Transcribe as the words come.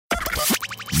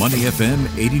Money FM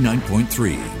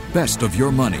 89.3. Best of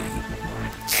your money.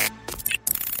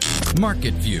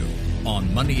 Market View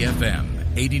on Money FM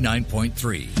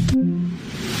 89.3.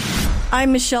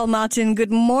 I'm Michelle Martin.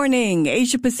 Good morning.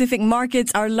 Asia-Pacific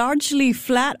markets are largely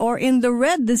flat or in the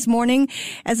red this morning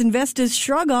as investors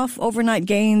shrug off overnight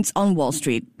gains on Wall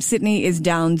Street. Sydney is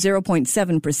down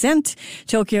 0.7%.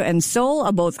 Tokyo and Seoul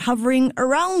are both hovering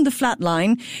around the flat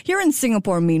line. Here in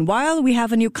Singapore, meanwhile, we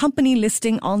have a new company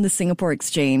listing on the Singapore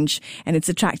Exchange, and it's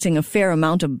attracting a fair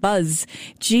amount of buzz.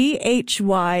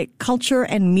 GHY Culture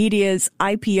and Media's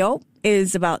IPO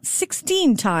is about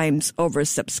 16 times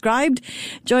oversubscribed.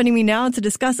 Joining me now to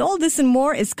discuss all this and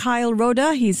more is Kyle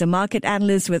Roda. He's a market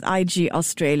analyst with IG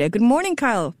Australia. Good morning,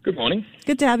 Kyle. Good morning.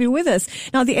 Good to have you with us.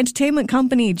 Now, the entertainment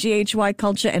company GHY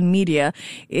Culture and Media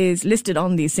is listed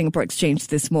on the Singapore Exchange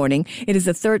this morning. It is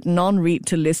the third non-REIT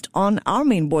to list on our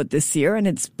main board this year, and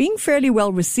it's being fairly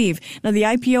well received. Now, the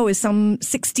IPO is some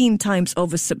 16 times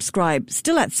oversubscribed,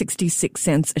 still at 66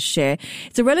 cents a share.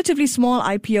 It's a relatively small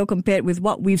IPO compared with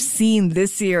what we've seen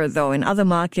this year, though, in other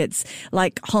markets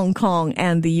like Hong Kong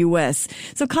and the US.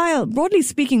 So, Kyle, broadly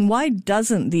speaking, why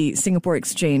doesn't the Singapore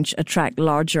Exchange attract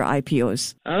larger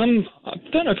IPOs? I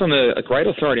don't know if I'm a great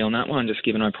authority on that one, just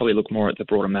given I probably look more at the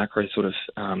broader macro sort of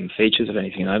features of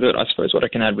anything though. But I suppose what I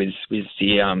can add with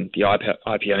the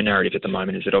IPO narrative at the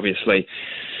moment is that obviously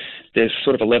there's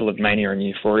sort of a level of mania and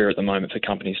euphoria at the moment for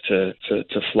companies to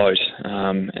float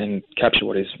and capture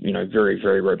what is, very,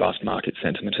 very robust market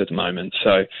sentiment at the moment.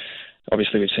 So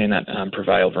obviously, we've seen that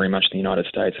prevail very much in the United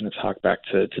States, and it's harked back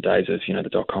to days of, the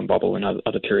dot-com bubble and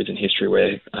other periods in history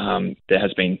where there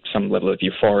has been some level of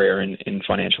euphoria in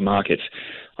financial markets.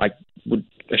 I would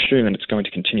assume that it's going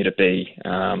to continue to be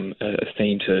a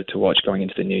theme to watch going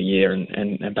into the new year,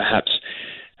 and perhaps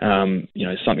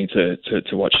something to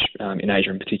watch in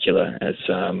Asia in particular, as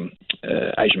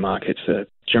Asian markets are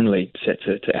generally set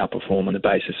to outperform on the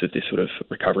basis of this sort of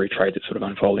recovery trade that's sort of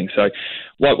unfolding. So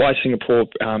why Singapore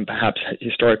perhaps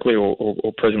historically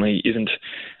or presently isn't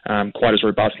quite as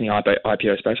robust in the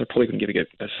IPO space, I probably couldn't give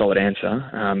a solid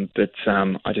answer. But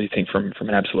I do think from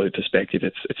an absolute perspective,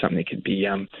 it's something that could be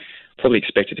probably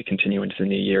expected to continue into the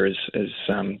new year as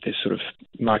this sort of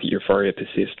market euphoria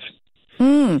persists.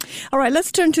 All right,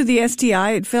 let's turn to the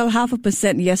STI. It fell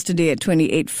 0.5% yesterday at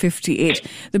 28.58.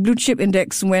 The blue chip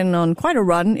index went on quite a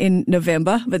run in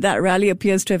November, but that rally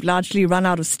appears to have largely run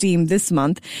out of steam this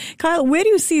month. Kyle, where do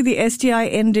you see the STI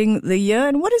ending the year,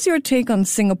 and what is your take on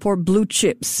Singapore blue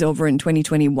chips over in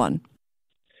 2021?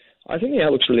 I think the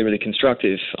outlook's really, really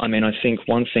constructive. I mean, I think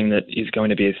one thing that is going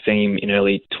to be a theme in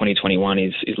early 2021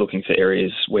 is looking for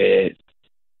areas where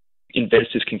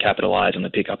investors can capitalise on the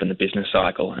pickup in the business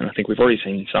cycle. And I think we've already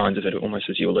seen signs of it, almost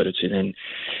as you alluded to then,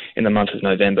 in the month of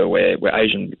November, where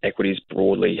Asian equities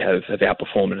broadly have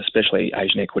outperformed, and especially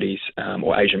Asian equities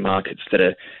or Asian markets that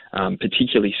are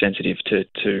particularly sensitive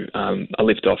to a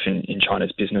lift-off in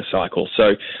China's business cycle.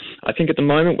 So I think at the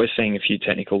moment we're seeing a few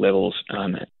technical levels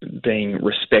being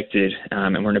respected,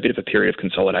 and we're in a bit of a period of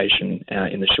consolidation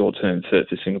in the short term for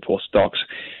Singapore stocks.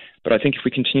 But I think if we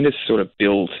continue to sort of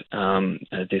build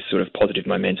this sort of positive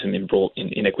momentum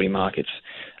in equity markets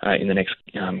in the next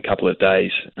couple of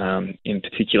days, in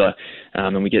particular,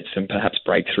 and we get some perhaps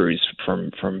breakthroughs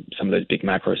from some of those big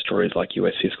macro stories like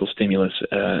US fiscal stimulus,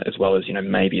 as well as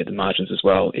maybe at the margins as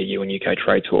well, EU and UK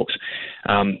trade talks,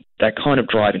 that kind of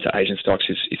drive into Asian stocks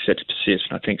is set to persist.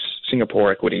 And I think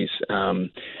Singapore equities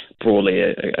broadly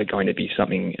are going to be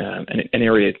something, an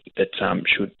area that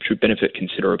should benefit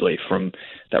considerably from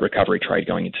that recovery trade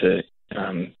going into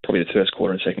probably the first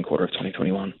quarter and second quarter of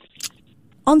 2021.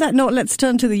 On that note, let's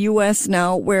turn to the U.S.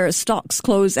 now, where stocks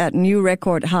close at new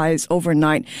record highs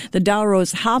overnight. The Dow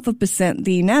rose 0.5%.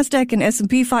 The Nasdaq and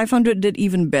S&P 500 did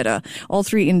even better. All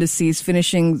three indices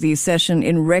finishing the session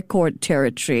in record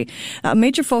territory. A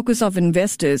major focus of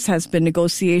investors has been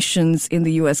negotiations in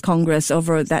the U.S. Congress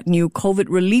over that new COVID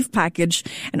relief package.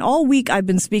 And all week I've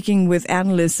been speaking with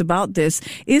analysts about this.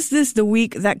 Is this the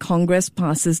week that Congress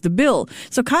passes the bill?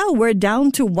 So, Kyle, we're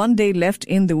down to 1 day left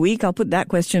in the week. I'll put that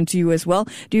question to you as well.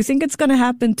 Do you think it's going to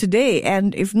happen today?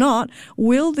 And if not,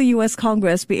 will the U.S.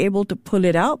 Congress be able to pull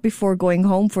it out before going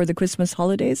home for the Christmas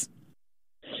holidays?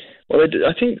 Well,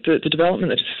 I think the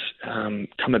development that's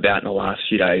come about in the last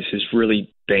few days has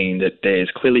really been that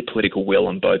there's clearly political will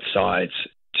on both sides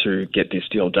to get this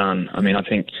deal done. I mean, I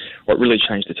think what really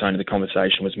changed the tone of the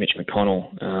conversation was Mitch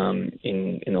McConnell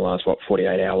in the last,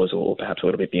 48 hours or perhaps a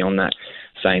little bit beyond that,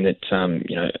 saying that,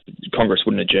 Congress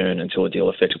wouldn't adjourn until a deal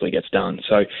effectively gets done.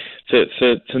 So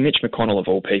for Mitch McConnell, of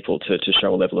all people, to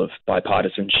show a level of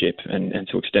bipartisanship and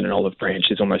to extend an olive branch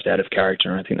is almost out of character,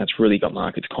 and I think that's really got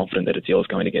markets confident that a deal is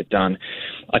going to get done.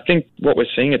 I think what we're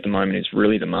seeing at the moment is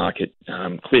really the market,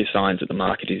 clear signs that the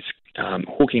market is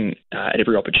hooking at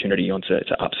every opportunity onto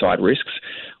upside risks,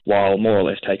 while more or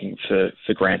less taking for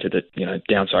granted that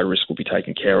downside risk will be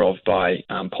taken care of by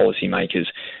policymakers,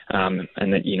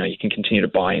 and that you can continue to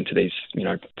buy into these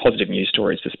positive news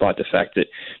stories, despite the fact that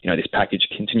this package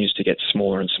continues to get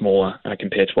smaller and smaller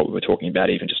compared to what we were talking about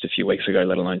even just a few weeks ago,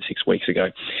 let alone 6 weeks ago.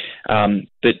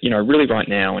 But really right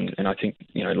now, and I think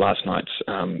last night's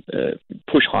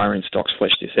push higher in stocks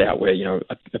fleshed this out, where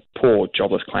a poor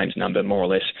jobless claims number more or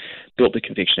less built the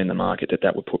conviction in the market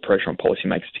that would put pressure on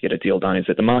policymakers to get a deal done, is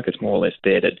that the market's more or less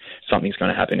there that something's going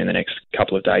to happen in the next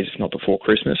couple of days, if not before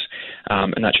Christmas,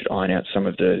 and that should iron out some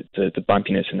of the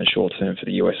bumpiness in the short term for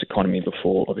the US economy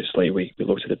before, obviously, we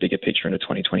looked at the bigger picture into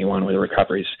 2021, where the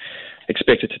recovery is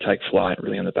expected to take flight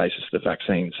really on the basis of the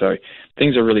vaccine. So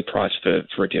things are really priced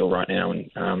for a deal right now, and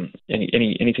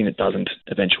anything that doesn't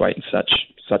eventuate in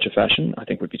such a fashion, I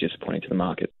think would be disappointing to the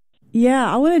market.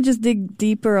 Yeah, I want to just dig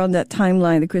deeper on that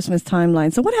timeline, the Christmas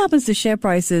timeline. So what happens to share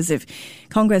prices if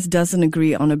Congress doesn't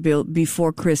agree on a bill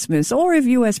before Christmas, or if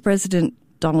U.S. President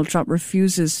Donald Trump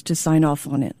refuses to sign off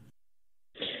on it?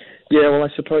 Yeah, well,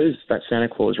 I suppose that Santa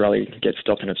Claus rally gets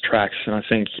stopped in its tracks, and I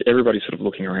think everybody's sort of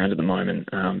looking around at the moment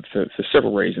for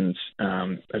several reasons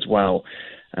as well.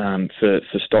 For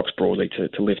stocks broadly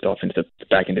to lift off into the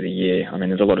back end of the year. I mean,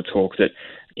 there's a lot of talk that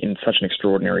in such an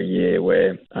extraordinary year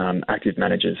where active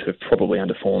managers have probably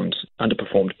underperformed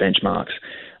benchmarks,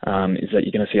 is that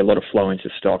you're going to see a lot of flow into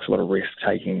stocks, a lot of risk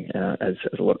taking as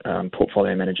a lot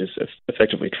portfolio managers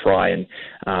effectively try and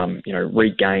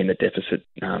regain the deficit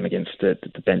against the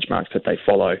benchmarks that they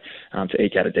follow to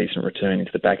eke out a decent return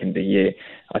into the back end of the year.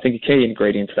 I think a key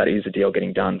ingredient to that is a deal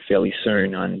getting done fairly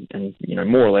soon, and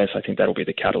more or less I think that'll be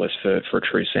the catalyst for a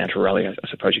true Santa rally, I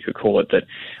suppose you could call it, that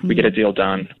we get a deal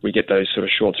done, we get those sort of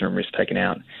short-term risks taken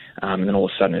out, and then all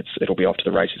of a sudden it'll be off to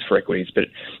the races for equities. But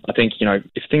I think,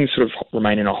 if things sort of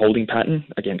remain in a holding pattern,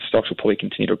 again, stocks will probably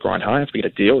continue to grind higher. If we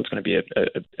get a deal, it's going to be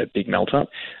a big melt-up.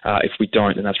 If we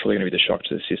don't, then that's probably going to be the shock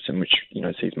to the system, which,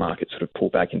 sees markets sort of pull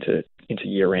back into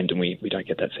year-end, and we don't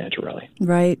get that Santa rally.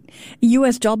 Right.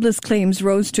 U.S. jobless claims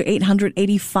rose to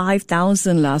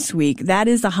 885,000 last week. That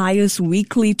is the highest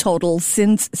weekly total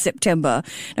since September.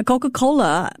 Now,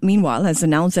 Coca-Cola, meanwhile, has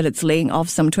announced that it's laying off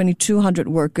some 2,200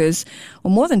 workers,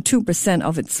 or more than 2%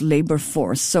 of its labor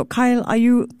force. So, Kyle, are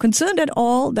you concerned at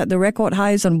all that the record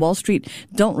highs on Wall Street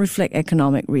don't reflect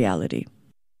economic reality?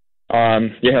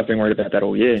 Yeah, I've been worried about that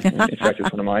all year. In fact,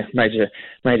 it's one of my major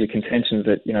contentions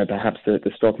that perhaps the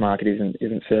stock market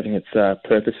isn't serving its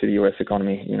purpose for the US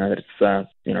economy. That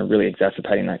it's really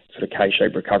exacerbating that sort of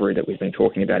K-shaped recovery that we've been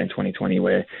talking about in 2020,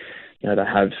 where they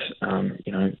have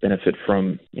benefit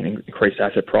from increased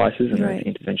asset prices and the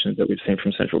interventions that we've seen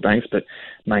from central banks, but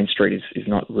Main Street is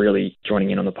not really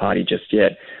joining in on the party just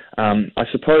yet. I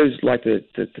suppose, like the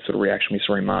sort of reaction we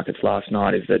saw in markets last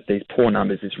night, is that these poor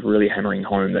numbers is really hammering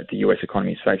home that the US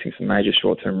economy is facing some major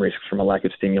short-term risks from a lack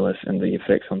of stimulus and the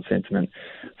effects on sentiment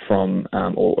from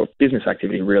or business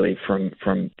activity really from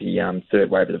the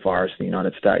third wave of the virus in the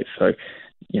United States. So,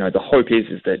 the hope is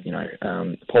that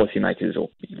policymakers or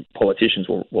politicians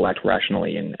will act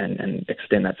rationally and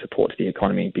extend that support to the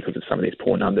economy because of some of these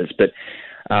poor numbers. But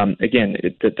again,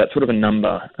 that sort of a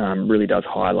number really does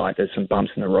highlight there's some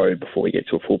bumps in the road before we get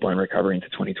to a full-blown recovery into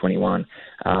 2021,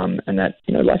 and that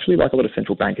actually, like a lot of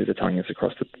central bankers are telling us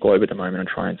across the globe at the moment, and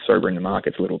try and sober in the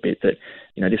markets a little bit, that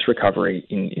this recovery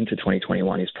into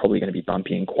 2021 is probably going to be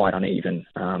bumpy and quite uneven,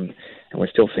 and we're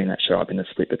still seeing that show up in the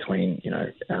split between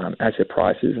asset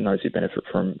prices and those who benefit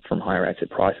from higher asset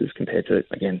prices compared to,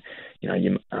 again,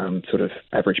 your sort of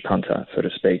average punter, so to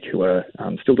speak, who are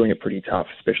still doing it pretty tough,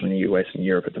 especially in the US and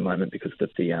Europe at the moment because of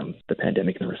the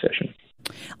pandemic and the recession.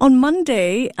 On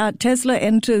Monday, Tesla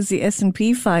enters the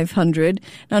S&P 500.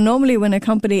 Now, normally when a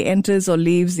company enters or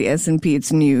leaves the S&P,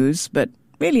 it's news, but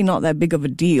really not that big of a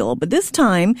deal. But this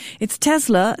time, it's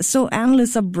Tesla, so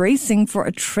analysts are bracing for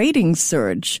a trading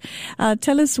surge.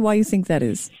 Tell us why you think that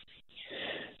is.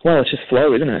 Well, it's just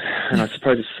flow, isn't it? And I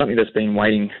suppose it's something that's been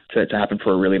waiting to happen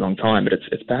for a really long time. But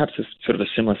it's perhaps sort of a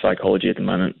similar psychology at the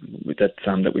moment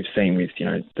that we've seen with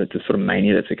the sort of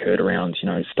mania that's occurred around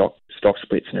stocks stock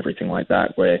splits and everything like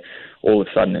that, where all of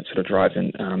a sudden it sort of drives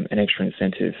an extra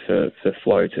incentive for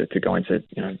flow to go into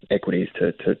equities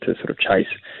to sort of chase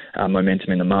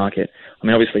momentum in the market. I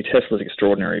mean, obviously Tesla's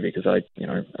extraordinary because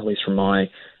at least from my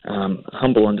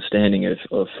humble understanding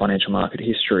of financial market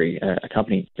history, a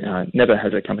company never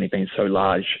has a company been so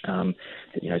large,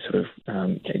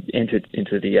 entered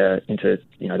into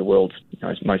the world's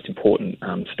most important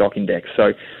stock index.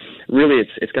 So really,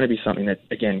 it's going to be something that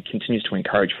again continues to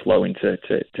encourage flow into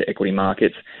equity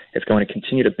markets. It's going to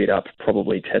continue to bid up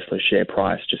probably Tesla's share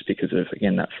price just because of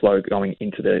again that flow going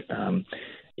into the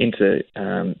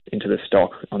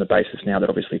stock on the basis now that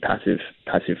obviously passive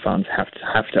funds have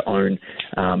to own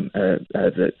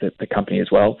the company as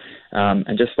well.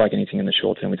 And just like anything in the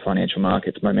short term with financial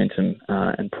markets, momentum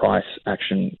and price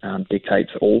action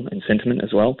dictates all, and sentiment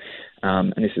as well.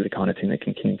 And this is the kind of thing that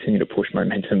can continue to push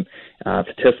momentum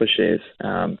for Tesla shares,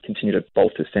 continue to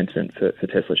bolster sentiment for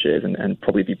Tesla shares, and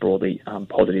probably be broadly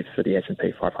positive for the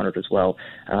S&P 500 as well.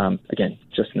 Again,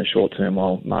 just in the short term,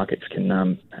 while markets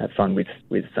can have fun with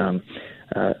the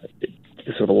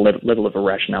sort of level of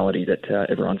irrationality that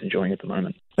everyone's enjoying at the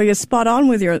moment. Well, you're spot on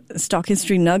with your stock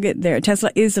history nugget there.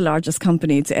 Tesla is the largest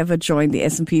company to ever join the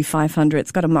S&P 500.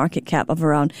 It's got a market cap of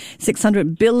around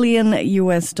 $600 billion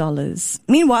US.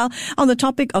 Meanwhile, on the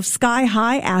topic of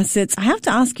sky-high assets, I have to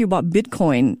ask you about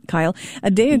Bitcoin, Kyle.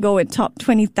 A day ago, it topped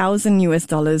 $20,000 US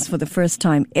for the first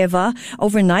time ever.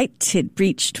 Overnight, it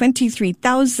breached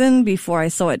 23,000 before I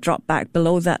saw it drop back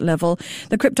below that level.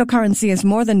 The cryptocurrency has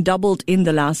more than doubled in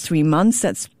the last 3 months.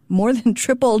 That's more than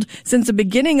tripled since the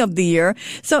beginning of the year.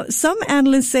 So some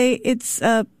analysts say it's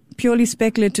a purely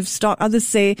speculative stock. Others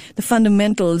say the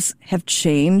fundamentals have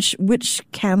changed. Which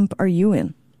camp are you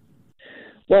in?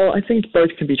 Well, I think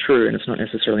both can be true, and it's not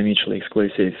necessarily mutually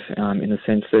exclusive in the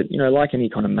sense that, like any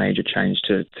kind of major change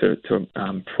to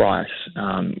price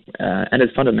and as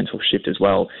fundamental shift as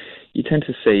well, you tend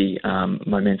to see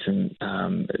momentum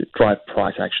drive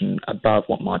price action above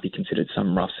what might be considered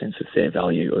some rough sense of fair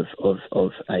value of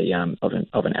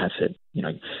an asset.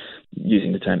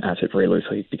 Using the term asset very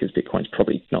loosely because Bitcoin's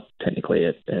probably not technically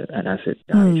an asset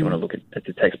if you want to look at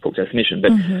the textbook definition.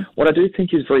 But what I do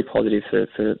think is very positive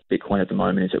for Bitcoin at the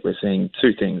moment is that we're seeing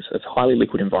two things: a highly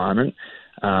liquid environment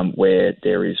where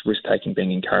there is risk-taking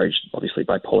being encouraged, obviously,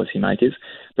 by policymakers.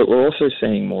 But we're also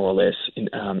seeing more or less in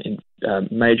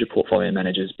major portfolio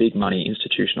managers, big money,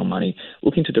 institutional money,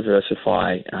 looking to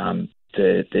diversify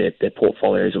their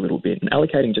portfolios a little bit and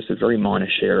allocating just a very minor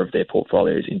share of their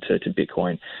portfolios into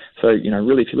Bitcoin. So,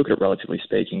 really, if you look at it relatively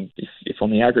speaking, if on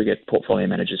the aggregate portfolio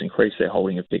managers increase their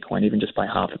holding of Bitcoin even just by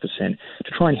 0.5% to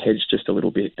try and hedge just a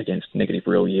little bit against negative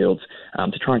real yields,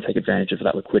 to try and take advantage of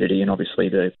that liquidity and obviously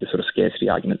the sort of scarcity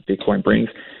argument that Bitcoin brings,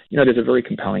 there's a very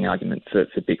compelling argument for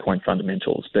Bitcoin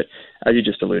fundamentals. But as you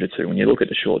just alluded to, when you look at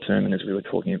the short term, and as we were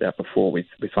talking about before with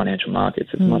financial markets,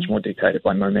 it's much more dictated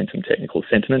by momentum, technical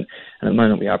sentiment. And at the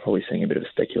moment, we are probably seeing a bit of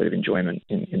speculative enjoyment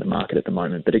in the market at the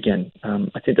moment. But again,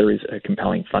 I think there is a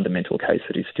compelling fundamental case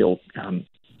that is still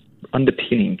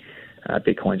underpinning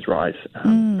Bitcoin's rise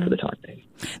for the time being.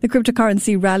 The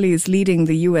cryptocurrency rally is leading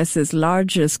the U.S.'s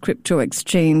largest crypto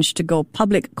exchange to go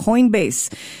public.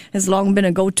 Coinbase has long been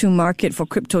a go-to market for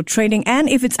crypto trading, and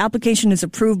if its application is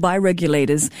approved by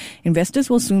regulators, investors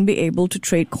will soon be able to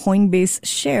trade Coinbase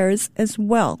shares as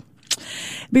well.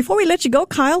 Before we let you go,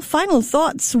 Kyle, final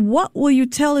thoughts. What will you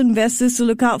tell investors to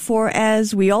look out for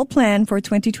as we all plan for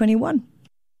 2021?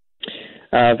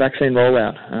 Vaccine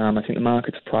rollout. I think the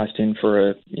market's priced in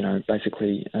for a,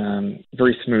 basically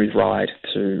very smooth ride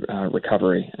to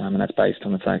recovery, and that's based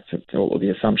on the fact that, or the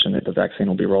assumption that the vaccine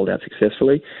will be rolled out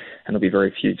successfully, and there'll be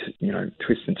very few,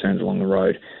 twists and turns along the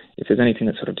road. If there's anything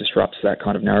that sort of disrupts that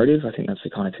kind of narrative, I think that's the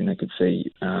kind of thing that could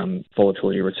see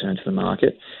volatility return to the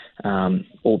market.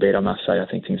 Albeit, I must say, I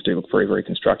think things do look very, very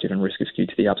constructive and risk is skewed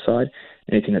to the upside.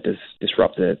 Anything that does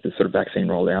disrupt the sort of vaccine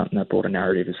rollout and that broader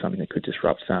narrative is something that could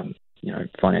disrupt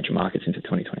financial markets into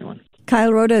 2021.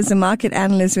 Kyle Roda is a market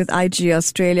analyst with IG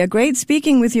Australia. Great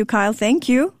speaking with you, Kyle. Thank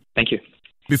you. Thank you.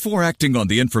 Before acting on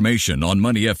the information on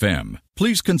Money FM,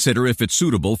 please consider if it's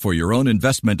suitable for your own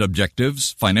investment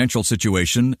objectives, financial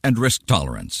situation, and risk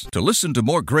tolerance. To listen to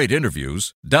more great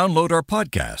interviews, download our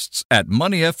podcasts at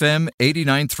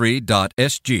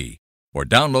moneyfm893.sg or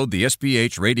download the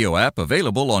SPH radio app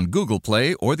available on Google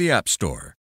Play or the App Store.